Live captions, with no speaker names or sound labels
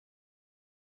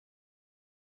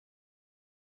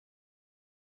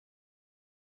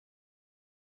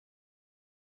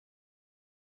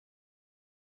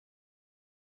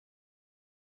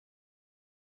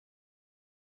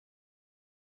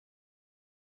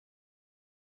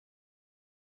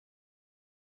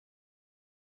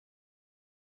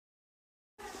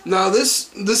Now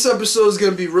this episode is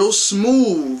gonna be real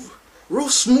smooth, real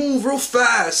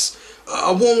fast.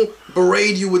 I won't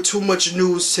berate you with too much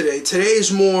news today. Today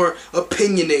is more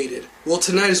opinionated. Well,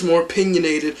 tonight is more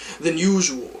opinionated than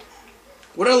usual.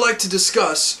 What I'd like to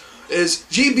discuss is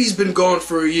GB's been gone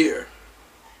for a year.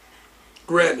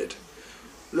 Granted.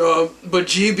 But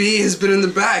GB has been in the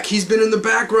back. He's been in the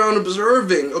background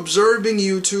observing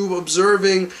YouTube,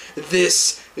 observing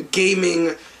this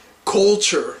gaming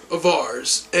culture of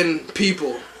ours and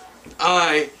people.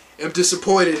 I am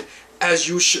disappointed, as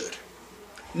you should.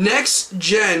 Next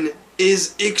gen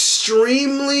is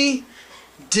extremely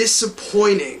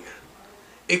disappointing.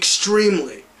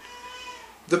 Extremely.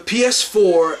 The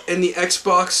PS4 and the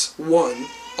Xbox One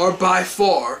are by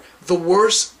far the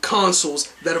worst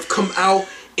consoles that have come out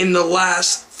in the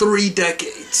last 3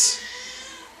 decades.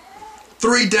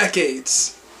 3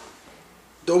 decades.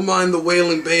 Don't mind the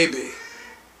wailing baby.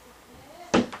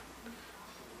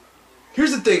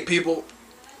 Here's the thing, people.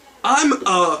 I'm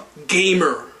a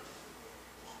gamer.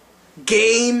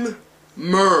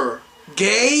 Gamer.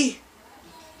 Gay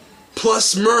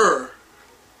plus mer.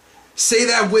 Say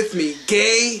that with me.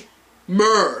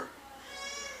 Gamer.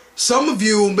 Some of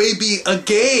you may be a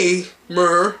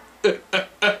gamer.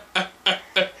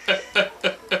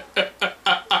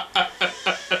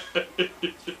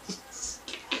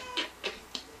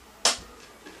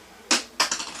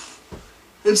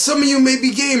 And some of you may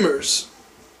be gamers.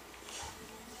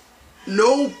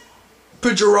 No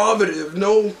pejorative,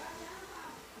 no.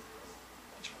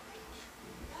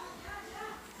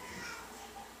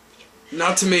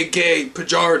 Not to make gay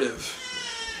pejorative.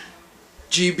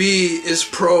 GB is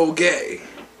pro-gay.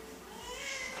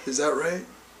 Is that right?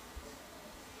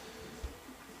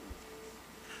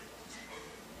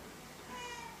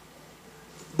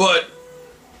 But,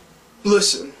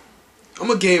 listen, I'm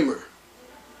a gamer.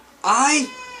 I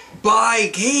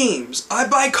buy games. I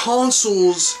buy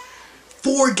consoles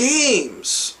for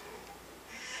games.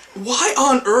 Why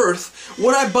on earth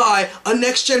would I buy a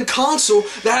next-gen console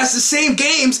that has the same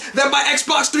games that my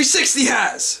Xbox 360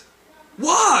 has?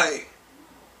 Why?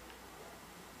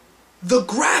 The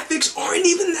graphics aren't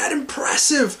even that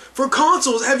impressive for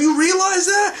consoles. Have you realized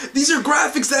that? These are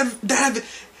graphics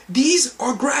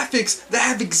that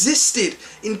have existed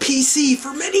in PC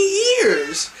for many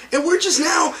years. And we're just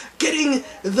now getting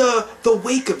the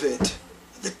wake of it.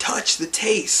 The touch, the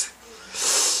taste.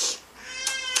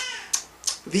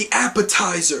 The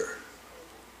appetizer.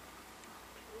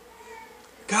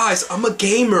 Guys, I'm a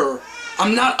gamer.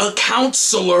 I'm not a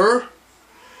counselor.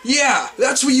 Yeah,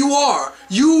 that's what you are.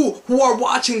 You who are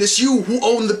watching this, you who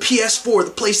own the PS4,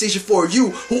 the PlayStation 4,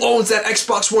 you who owns that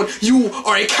Xbox One, you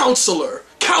are a counselor.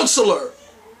 Counselor.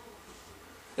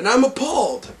 And I'm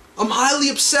appalled. I'm highly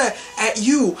upset at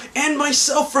you and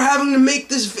myself for having to make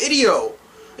this video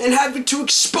and having to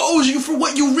expose you for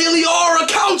what you really are, a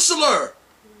counselor.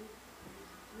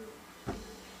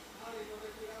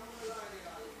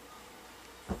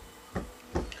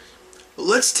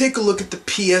 Let's take a look at the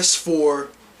PS4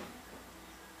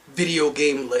 video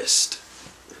game list.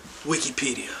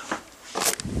 Wikipedia.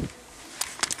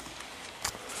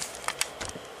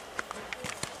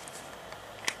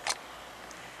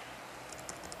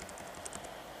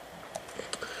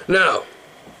 Now,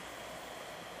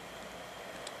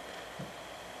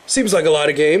 seems like a lot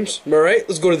of games, am I right?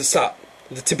 Let's go to the top,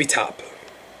 the tippy top.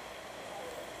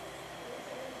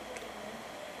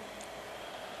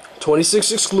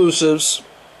 26 exclusives,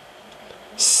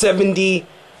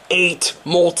 78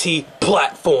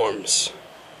 multi-platforms.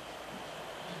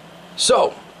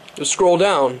 So, let's scroll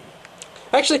down.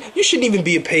 Actually, you shouldn't even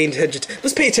be paying attention.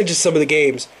 Let's pay attention to some of the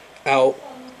games. Out,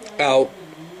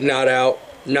 not out,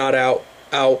 not out,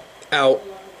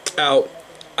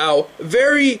 out.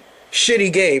 Very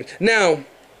shitty games. Now,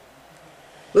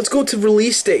 let's go to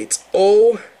release dates.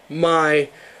 Oh my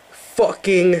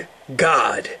fucking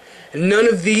god. None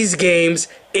of these games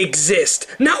exist.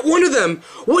 Not one of them.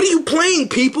 What are you playing,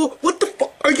 people? What the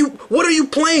fuck are you? What are you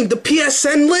playing? The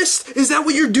PSN list? Is that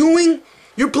what you're doing?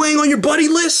 You're playing on your buddy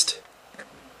list?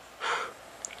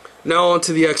 Now on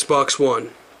to the Xbox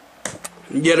One.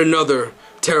 Yet another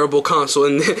terrible console,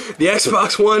 and the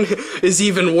Xbox One is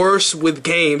even worse with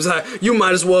games. You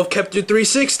might as well have kept your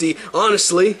 360,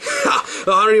 honestly. I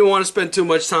don't even want to spend too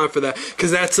much time for that,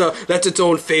 because that's its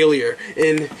own failure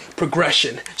in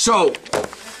progression. So,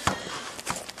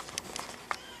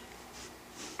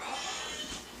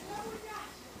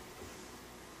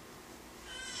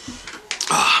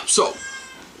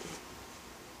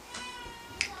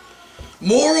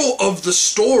 moral of the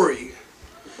story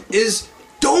is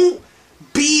don't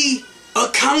be a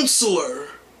counselor.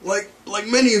 like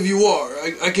many of you are.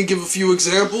 I can give a few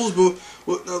examples, but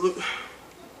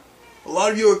a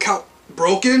lot of your account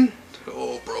broken.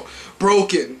 Oh, bro,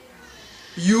 broken.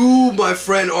 You, my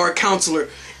friend, are a counselor.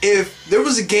 If there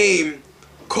was a game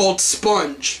called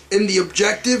Sponge, and the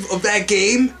objective of that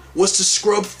game was to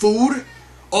scrub food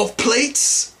off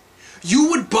plates, you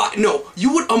would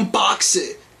unbox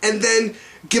it and then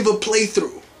give a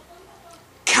playthrough.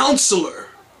 Counselor.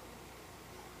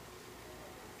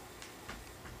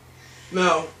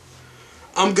 Now,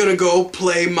 I'm gonna go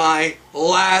play my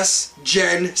last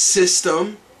gen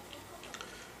system,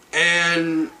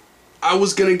 and I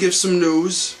was gonna give some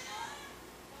news,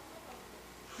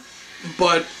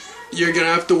 but you're gonna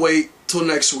have to wait till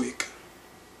next week.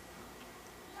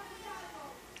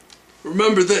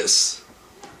 Remember this.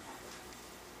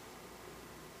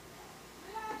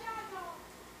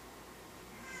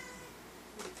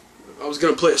 I was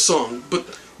gonna play a song,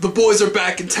 but the boys are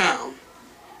back in town.